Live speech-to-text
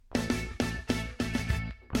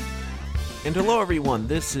And hello, everyone.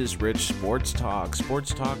 This is Rich Sports Talk.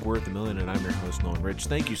 Sports Talk worth a million, and I'm your host, Nolan Rich.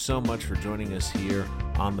 Thank you so much for joining us here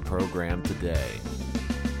on the program today.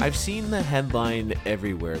 I've seen the headline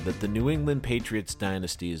everywhere that the New England Patriots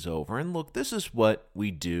dynasty is over. And look, this is what we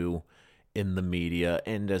do in the media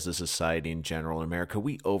and as a society in general in America.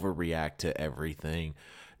 We overreact to everything.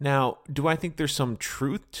 Now, do I think there's some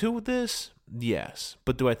truth to this? Yes.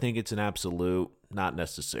 But do I think it's an absolute? Not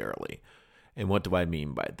necessarily. And what do I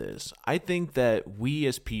mean by this? I think that we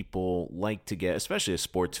as people like to get, especially as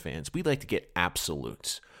sports fans, we like to get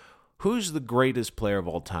absolutes. Who's the greatest player of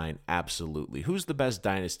all time? Absolutely. Who's the best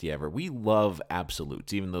dynasty ever? We love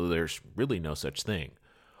absolutes, even though there's really no such thing.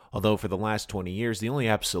 Although for the last 20 years, the only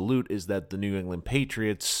absolute is that the New England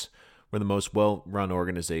Patriots were the most well-run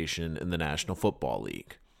organization in the National Football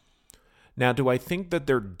League. Now, do I think that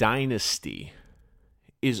their dynasty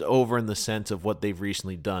is over in the sense of what they've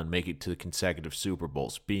recently done, making it to consecutive Super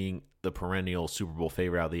Bowls, being the perennial Super Bowl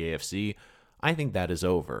favorite out of the AFC? I think that is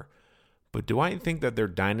over. But do I think that their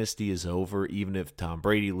dynasty is over even if Tom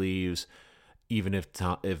Brady leaves, even if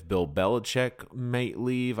Bill Belichick may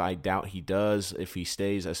leave? I doubt he does. If he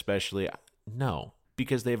stays, especially, no,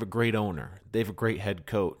 because they have a great owner. They have a great head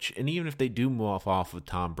coach. And even if they do move off of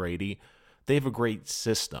Tom Brady, they have a great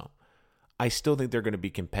system. I still think they're going to be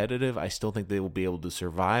competitive. I still think they will be able to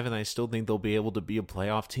survive, and I still think they'll be able to be a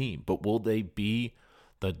playoff team. But will they be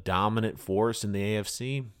the dominant force in the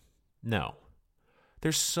AFC? No.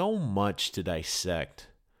 There's so much to dissect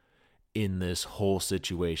in this whole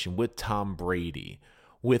situation with Tom Brady,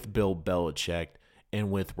 with Bill Belichick, and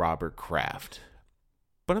with Robert Kraft.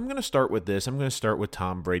 But I'm going to start with this. I'm going to start with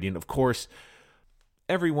Tom Brady. And of course,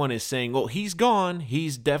 everyone is saying, well, he's gone.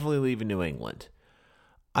 He's definitely leaving New England.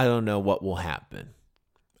 I don't know what will happen.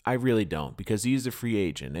 I really don't, because he's a free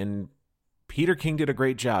agent. And Peter King did a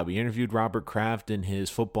great job. He interviewed Robert Kraft in his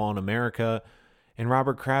Football in America, and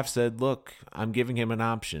Robert Kraft said, look, I'm giving him an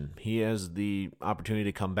option. He has the opportunity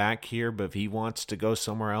to come back here, but if he wants to go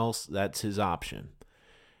somewhere else, that's his option.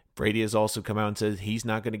 Brady has also come out and said he's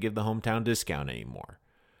not going to give the hometown discount anymore.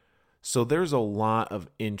 So there's a lot of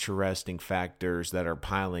interesting factors that are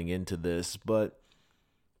piling into this, but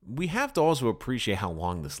we have to also appreciate how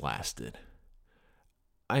long this lasted.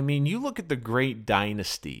 I mean, you look at the great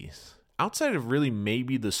dynasties, outside of really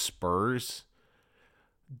maybe the Spurs,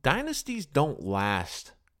 dynasties don't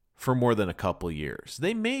last for more than a couple years.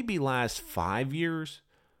 They maybe last 5 years,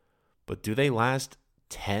 but do they last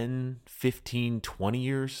 10, 15, 20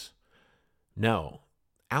 years? No.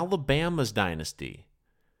 Alabama's dynasty,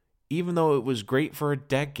 even though it was great for a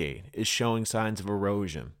decade, is showing signs of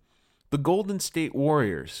erosion. The Golden State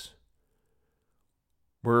Warriors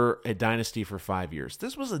were a dynasty for 5 years.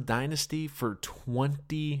 This was a dynasty for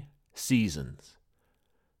 20 seasons.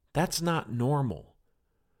 That's not normal.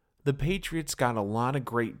 The Patriots got a lot of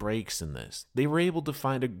great breaks in this. They were able to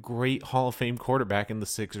find a great Hall of Fame quarterback in the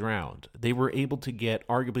 6th round. They were able to get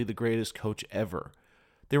arguably the greatest coach ever.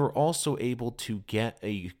 They were also able to get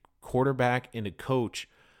a quarterback and a coach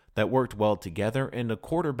that worked well together, and a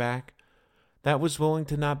quarterback that was willing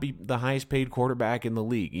to not be the highest paid quarterback in the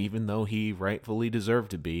league, even though he rightfully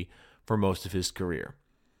deserved to be for most of his career.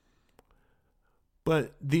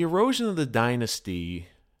 But the erosion of the dynasty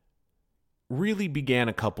really began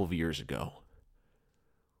a couple of years ago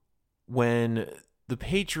when the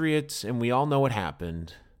Patriots, and we all know what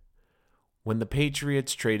happened, when the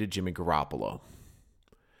Patriots traded Jimmy Garoppolo.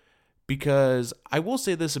 Because I will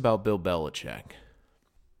say this about Bill Belichick.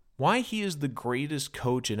 Why he is the greatest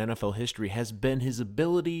coach in NFL history has been his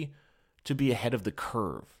ability to be ahead of the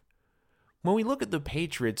curve. When we look at the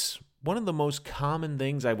Patriots, one of the most common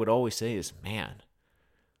things I would always say is, man,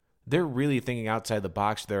 they're really thinking outside the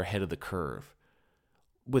box. They're ahead of the curve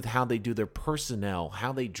with how they do their personnel,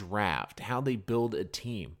 how they draft, how they build a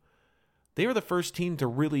team. They were the first team to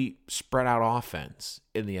really spread out offense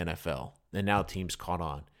in the NFL, and now teams caught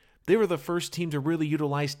on. They were the first team to really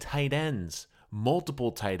utilize tight ends,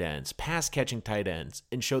 multiple tight ends, pass-catching tight ends,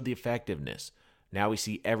 and showed the effectiveness. Now we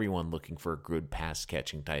see everyone looking for a good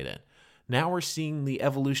pass-catching tight end. Now we're seeing the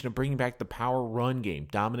evolution of bringing back the power run game,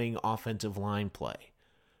 dominating offensive line play.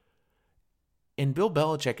 And Bill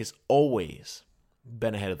Belichick has always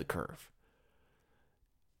been ahead of the curve.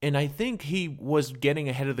 And I think he was getting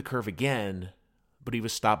ahead of the curve again, but he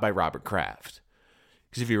was stopped by Robert Kraft.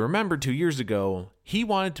 Because if you remember 2 years ago, he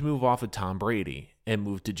wanted to move off of Tom Brady and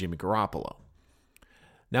move to Jimmy Garoppolo.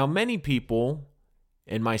 Now, many people,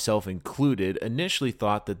 and myself included, initially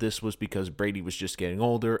thought that this was because Brady was just getting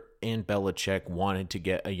older and Belichick wanted to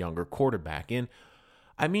get a younger quarterback. And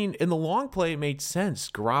I mean, in the long play, it made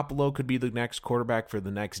sense. Garoppolo could be the next quarterback for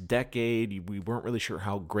the next decade. We weren't really sure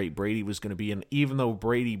how great Brady was going to be. And even though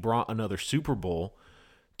Brady brought another Super Bowl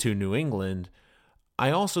to New England,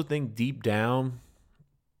 I also think deep down,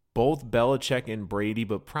 both Belichick and Brady,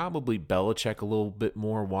 but probably Belichick a little bit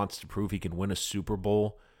more, wants to prove he can win a Super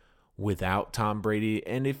Bowl without Tom Brady.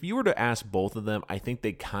 And if you were to ask both of them, I think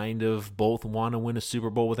they kind of both want to win a Super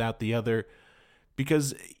Bowl without the other.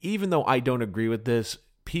 Because even though I don't agree with this,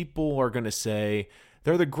 people are going to say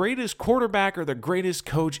they're the greatest quarterback or the greatest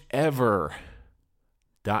coach ever. ...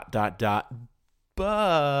 But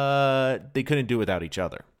they couldn't do it without each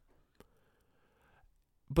other.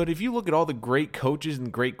 But if you look at all the great coaches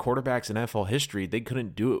and great quarterbacks in NFL history, they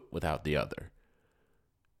couldn't do it without the other.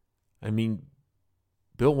 I mean,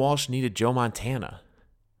 Bill Walsh needed Joe Montana.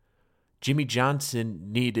 Jimmy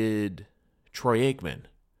Johnson needed Troy Aikman.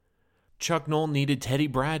 Chuck Noll needed Teddy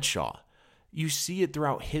Bradshaw. You see it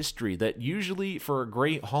throughout history that usually for a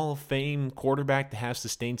great Hall of Fame quarterback to have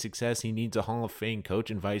sustained success, he needs a Hall of Fame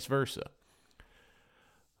coach and vice versa.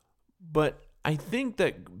 But I think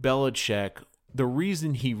that Belichick, the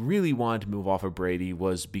reason he really wanted to move off of Brady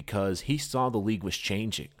was because he saw the league was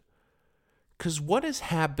changing. Because what has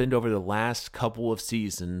happened over the last couple of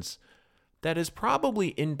seasons that has probably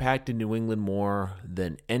impacted New England more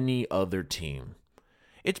than any other team?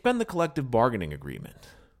 It's been the collective bargaining agreement.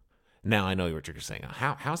 Now, I know what you're saying.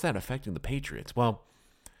 How's that affecting the Patriots? Well,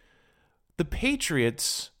 the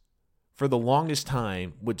Patriots, for the longest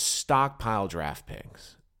time, would stockpile draft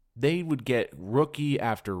picks. They would get rookie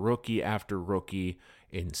after rookie after rookie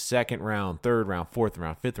in second round, third round, fourth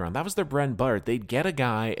round, fifth round. That was their bread and butter. They'd get a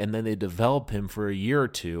guy, and then they'd develop him for a year or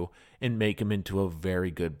two and make him into a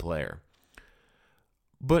very good player.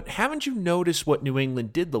 But haven't you noticed what New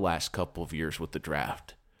England did the last couple of years with the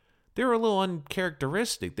draft? They were a little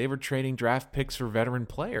uncharacteristic. They were trading draft picks for veteran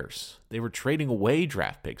players. They were trading away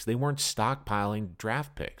draft picks. They weren't stockpiling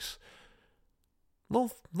draft picks.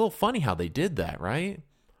 Little funny how they did that, right?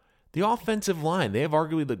 The offensive line, they have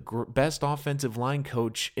arguably the best offensive line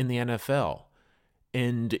coach in the NFL.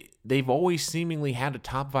 And they've always seemingly had a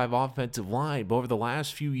top 5 offensive line, but over the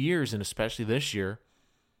last few years, and especially this year,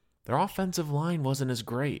 their offensive line wasn't as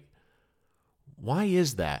great. Why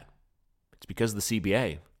is that? It's because of the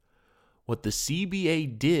CBA. What the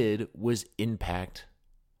CBA did was impact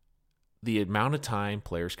the amount of time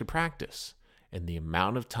players could practice and the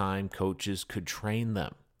amount of time coaches could train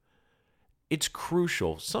them. It's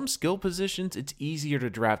crucial. Some skill positions, it's easier to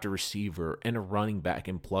draft a receiver and a running back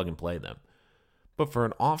and plug and play them. But for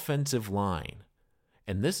an offensive line,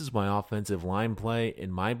 and this is why offensive line play,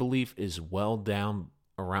 in my belief, is well down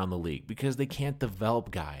around the league because they can't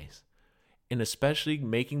develop guys. And especially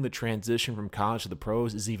making the transition from college to the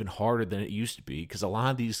pros is even harder than it used to be because a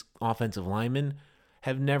lot of these offensive linemen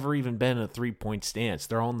have never even been in a 3-point stance.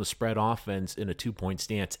 They're on the spread offense in a 2-point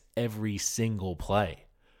stance every single play.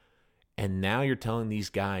 And now you're telling these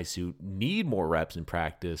guys who need more reps in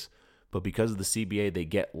practice, but because of the CBA, they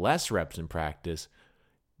get less reps in practice.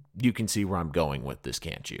 You can see where I'm going with this,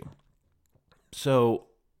 can't you? So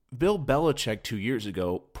Bill Belichick 2 years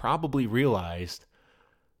ago probably realized,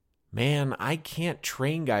 man, I can't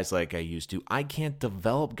train guys like I used to. I can't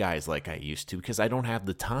develop guys like I used to because I don't have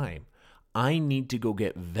the time. I need to go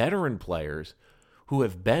get veteran players who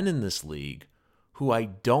have been in this league, who I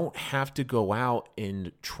don't have to go out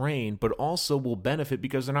and train, but also will benefit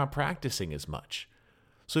because they're not practicing as much.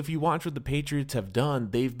 So if you watch what the Patriots have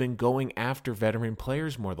done, they've been going after veteran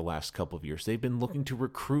players more the last couple of years. They've been looking to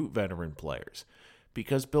recruit veteran players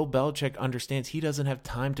because Bill Belichick understands he doesn't have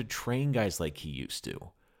time to train guys like he used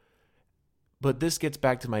to. But this gets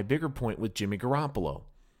back to my bigger point with Jimmy Garoppolo.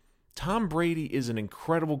 Tom Brady is an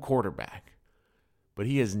incredible quarterback, but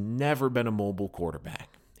he has never been a mobile quarterback.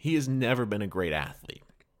 He has never been a great athlete.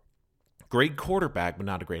 Great quarterback, but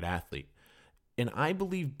not a great athlete. And I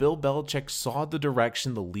believe Bill Belichick saw the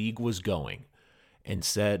direction the league was going and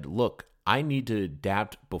said, look, I need to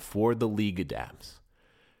adapt before the league adapts.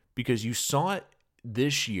 Because you saw it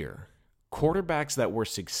this year. Quarterbacks that were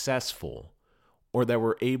successful or that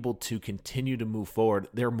were able to continue to move forward,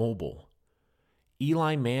 they're mobile.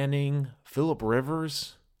 Eli Manning, Phillip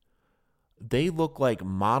Rivers, they look like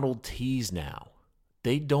Model Ts now.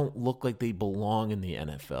 They don't look like they belong in the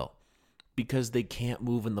NFL because they can't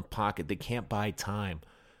move in the pocket. They can't buy time.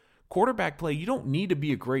 Quarterback play, you don't need to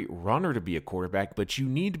be a great runner to be a quarterback, but you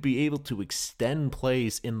need to be able to extend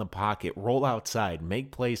plays in the pocket, roll outside,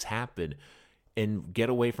 make plays happen, and get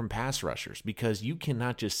away from pass rushers because you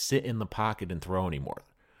cannot just sit in the pocket and throw anymore.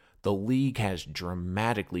 The league has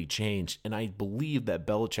dramatically changed, and I believe that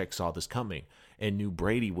Belichick saw this coming and knew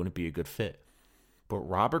Brady wouldn't be a good fit. But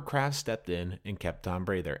Robert Kraft stepped in and kept Tom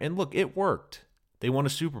Brady there. And look, it worked. They won a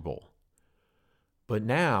Super Bowl. But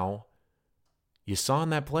now, you saw in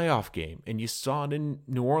that playoff game, and you saw it in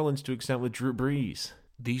New Orleans to an extent with Drew Brees.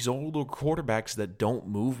 These older quarterbacks that don't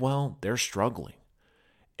move well, they're struggling.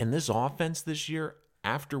 And this offense this year,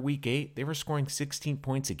 after week 8, they were scoring 16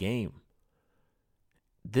 points a game.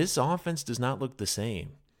 This offense does not look the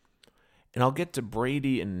same. And I'll get to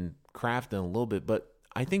Brady and Kraft in a little bit, but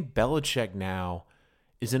I think Belichick now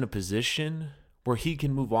is in a position where he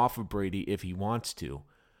can move off of Brady if he wants to.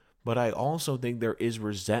 But I also think there is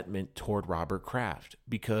resentment toward Robert Kraft,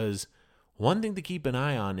 because one thing to keep an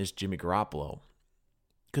eye on is Jimmy Garoppolo.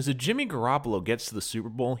 Because if Jimmy Garoppolo gets to the Super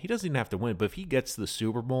Bowl, he doesn't even have to win, but if he gets to the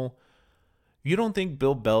Super Bowl, you don't think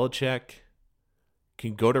Bill Belichick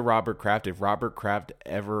can go to Robert Kraft if Robert Kraft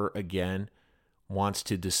ever again wants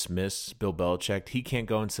to dismiss Bill Belichick? He can't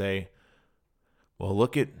go and say, well,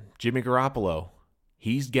 look at Jimmy Garoppolo.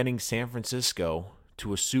 He's getting San Francisco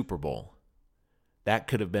to a Super Bowl. That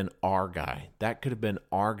could have been our guy. That could have been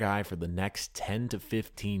our guy for the next 10 to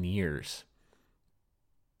 15 years.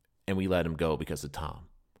 And we let him go because of Tom.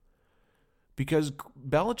 Because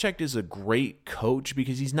Belichick is a great coach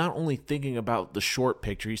because he's not only thinking about the short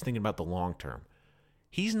picture, he's thinking about the long term.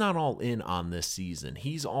 He's not all in on this season.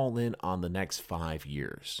 He's all in on the next 5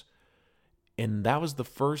 years. And that was the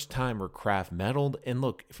first time where Kraft meddled. And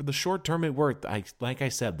look, for the short term, it worked. Like I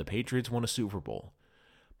said, the Patriots won a Super Bowl.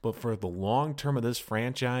 But for the long term of this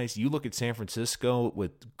franchise, you look at San Francisco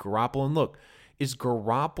with Garoppolo. And look, is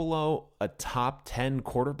Garoppolo a top 10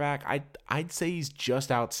 quarterback? I'd say he's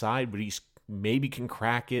just outside, but he's maybe can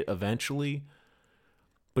crack it eventually.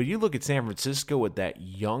 But you look at San Francisco with that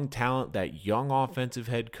young talent, that young offensive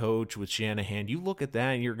head coach with Shanahan. You look at that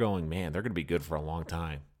and you're going, man, they're going to be good for a long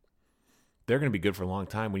time. They're going to be good for a long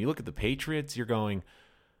time. When you look at the Patriots, you're going,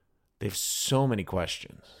 they have so many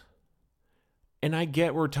questions. And I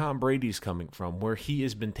get where Tom Brady's coming from, where he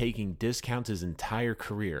has been taking discounts his entire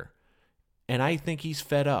career. And I think he's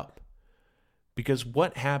fed up. Because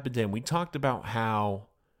what happened to him, we talked about how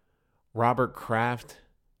Robert Kraft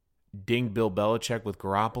dinged Bill Belichick with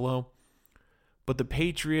Garoppolo. But the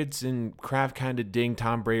Patriots and Kraft kind of dinged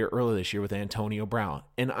Tom Brady earlier this year with Antonio Brown.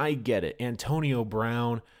 And I get it. Antonio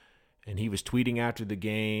Brown, and he was tweeting after the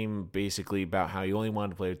game basically about how he only wanted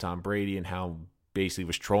to play with Tom Brady and how basically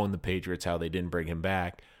was trolling the Patriots, how they didn't bring him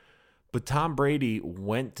back. But Tom Brady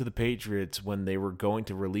went to the Patriots when they were going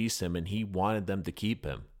to release him, and he wanted them to keep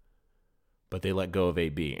him. But they let go of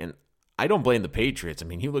AB. And I don't blame the Patriots. I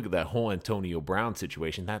mean, you look at that whole Antonio Brown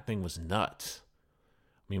situation, that thing was nuts.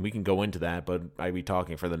 I mean, we can go into that, but I'd be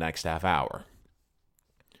talking for the next half hour.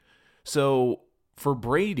 So for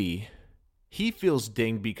Brady, he feels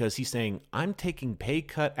dinged because he's saying, I'm taking pay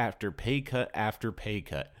cut after pay cut after pay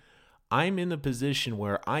cut. I'm in a position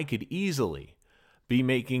where I could easily be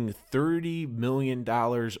making $30 million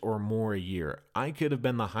or more a year. I could have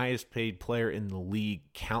been the highest paid player in the league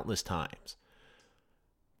countless times.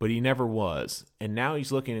 But he never was. And now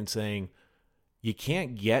he's looking and saying, you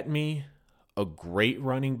can't get me a great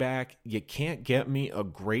running back. You can't get me a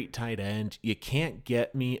great tight end. You can't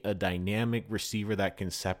get me a dynamic receiver that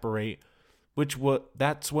can separate,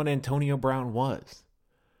 that's what Antonio Brown was.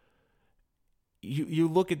 You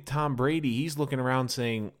look at Tom Brady, he's looking around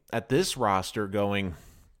saying, at this roster going,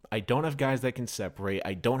 I don't have guys that can separate.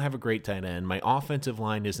 I don't have a great tight end. My offensive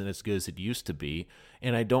line isn't as good as it used to be.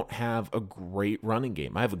 And I don't have a great running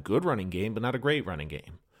game. I have a good running game, but not a great running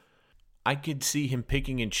game. I could see him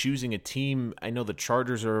picking and choosing a team. I know the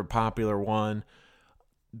Chargers are a popular one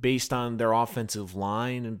based on their offensive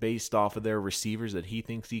line and based off of their receivers that he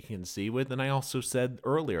thinks he can see with. And I also said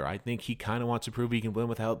earlier, I think he kind of wants to prove he can win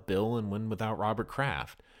without Bill and win without Robert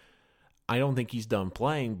Kraft. I don't think he's done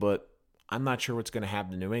playing, but I'm not sure what's going to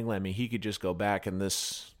happen to New England. I mean, he could just go back and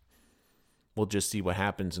we'll just see what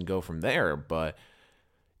happens and go from there. But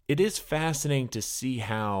it is fascinating to see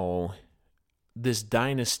how this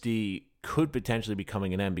dynasty could potentially be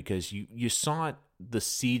coming an end, because you saw it, the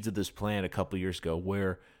seeds of this plan a couple years ago,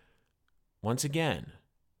 where once again,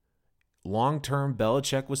 long-term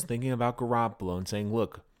Belichick was thinking about Garoppolo and saying,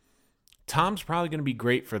 look, Tom's probably going to be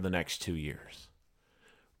great for the next 2 years,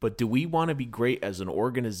 but do we want to be great as an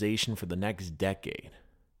organization for the next decade?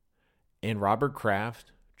 And Robert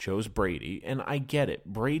Kraft chose Brady, and I get it.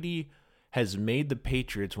 Brady has made the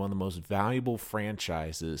Patriots one of the most valuable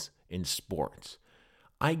franchises in sports.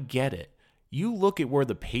 I get it. You look at where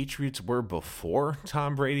the Patriots were before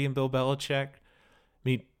Tom Brady and Bill Belichick. I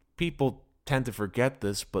mean, people tend to forget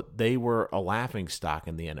this, but they were a laughingstock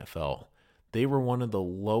in the NFL. They were one of the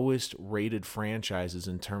lowest rated franchises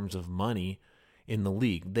in terms of money in the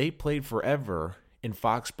league. They played forever in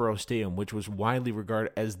Foxborough Stadium, which was widely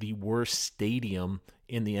regarded as the worst stadium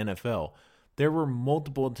in the NFL. There were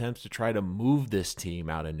multiple attempts to try to move this team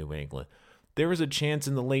out of New England. There was a chance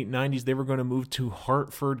in the late 90s they were going to move to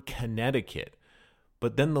Hartford, Connecticut.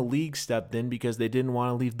 But then the league stepped in because they didn't want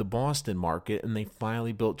to leave the Boston market, and they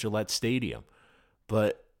finally built Gillette Stadium.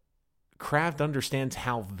 But Kraft understands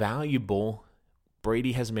how valuable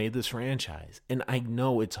Brady has made this franchise. And I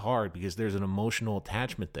know it's hard because there's an emotional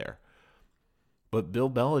attachment there. But Bill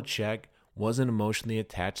Belichick wasn't emotionally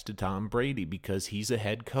attached to Tom Brady because he's a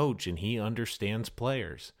head coach and he understands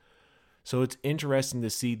players. So it's interesting to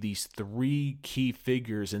see these three key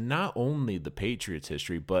figures in not only the Patriots'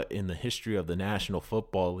 history, but in the history of the National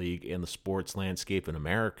Football League and the sports landscape in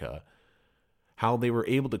America, how they were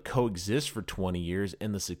able to coexist for 20 years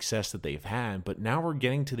and the success that they've had. But now we're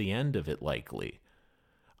getting to the end of it likely.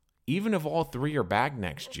 Even if all three are back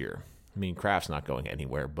next year, I mean, Kraft's not going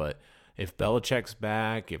anywhere, but if Belichick's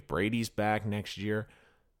back, if Brady's back next year,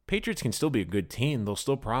 Patriots can still be a good team. They'll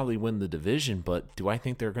still probably win the division, but do I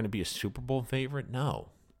think they're going to be a Super Bowl favorite? No.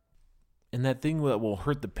 And that thing that will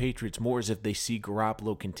hurt the Patriots more is if they see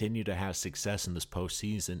Garoppolo continue to have success in this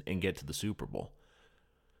postseason and get to the Super Bowl.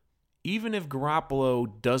 Even if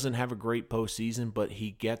Garoppolo doesn't have a great postseason, but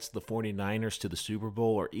he gets the 49ers to the Super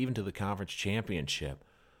Bowl or even to the conference championship,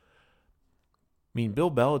 I mean,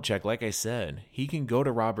 Bill Belichick, like I said, he can go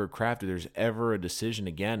to Robert Kraft if there's ever a decision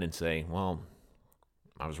again and say, well,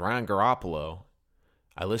 I was right on Garoppolo.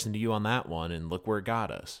 I listened to you on that one, and look where it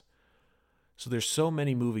got us. So there's so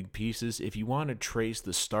many moving pieces. If you want to trace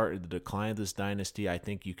the start of the decline of this dynasty, I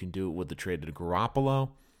think you can do it with the trade to Garoppolo.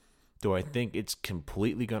 Do I think it's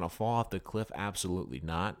completely going to fall off the cliff? Absolutely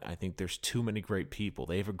not. I think there's too many great people.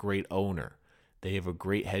 They have a great owner. They have a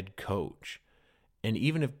great head coach. And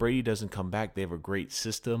even if Brady doesn't come back, they have a great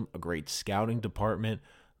system, a great scouting department.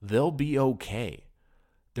 They'll be okay.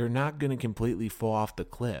 They're not going to completely fall off the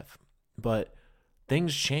cliff. But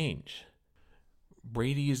things change.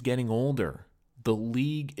 Brady is getting older. The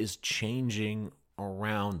league is changing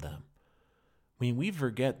around them. I mean, we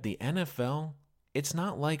forget the NFL, it's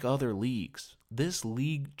not like other leagues. This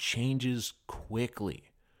league changes quickly.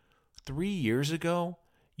 3 years ago,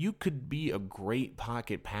 you could be a great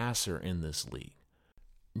pocket passer in this league.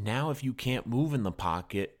 Now, if you can't move in the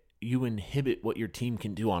pocket, you inhibit what your team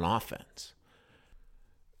can do on offense.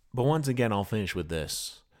 But once again, I'll finish with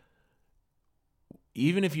this.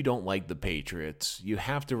 Even if you don't like the Patriots, you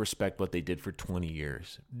have to respect what they did for 20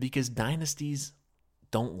 years because dynasties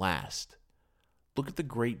don't last. Look at the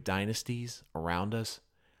great dynasties around us.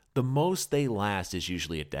 The most they last is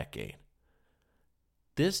usually a decade.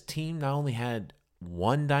 This team not only had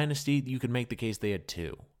one dynasty, you could make the case they had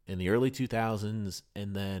two. In the early 2000s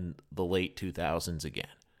and then the late 2000s again.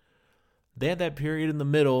 They had that period in the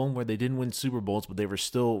middle where they didn't win Super Bowls, but they were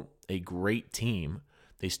still a great team.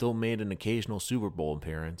 They still made an occasional Super Bowl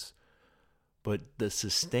appearance. But the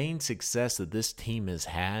sustained success that this team has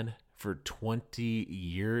had for 20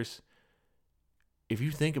 years, if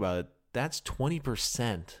you think about it, that's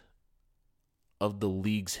 20% of the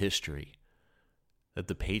league's history that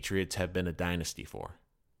the Patriots have been a dynasty for.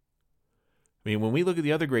 I mean, when we look at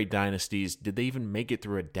the other great dynasties, did they even make it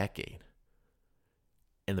through a decade?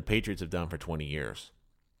 And the Patriots have done for 20 years.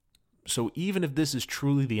 So even if this is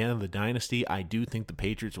truly the end of the dynasty, I do think the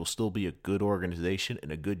Patriots will still be a good organization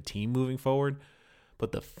and a good team moving forward.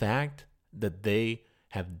 But the fact that they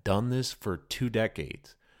have done this for 2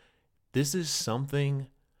 decades, this is something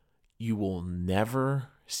you will never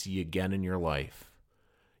see again in your life.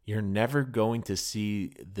 You're never going to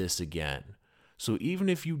see this again. So even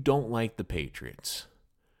if you don't like the Patriots,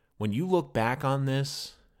 when you look back on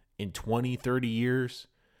this in 20, 30 years,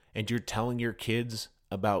 and you're telling your kids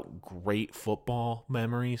about great football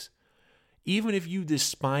memories, even if you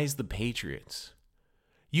despise the Patriots,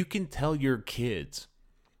 you can tell your kids,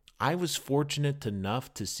 I was fortunate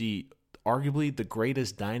enough to see arguably the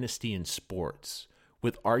greatest dynasty in sports,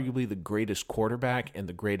 with arguably the greatest quarterback and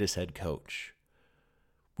the greatest head coach.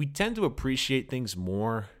 We tend to appreciate things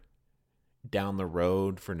more down the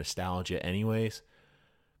road for nostalgia anyways,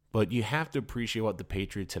 but you have to appreciate what the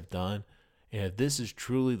Patriots have done. And if this is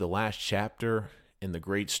truly the last chapter in the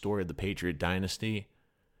great story of the Patriot dynasty,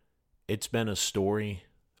 it's been a story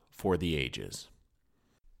for the ages.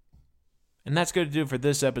 And that's going to do it for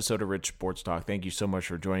this episode of Rich Sports Talk. Thank you so much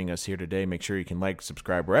for joining us here today. Make sure you can like,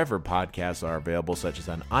 subscribe wherever podcasts are available, such as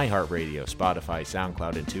on iHeartRadio, Spotify,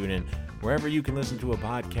 SoundCloud, and TuneIn. Wherever you can listen to a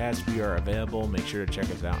podcast, we are available. Make sure to check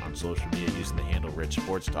us out on social media using the handle Rich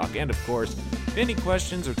Sports Talk. And of course, if any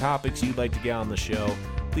questions or topics you'd like to get on the show,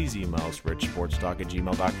 please email us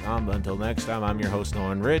richsportstalk@gmail.com. Until next time, I'm your host,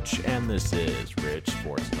 Nolan Rich, and this is Rich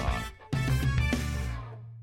Sports Talk.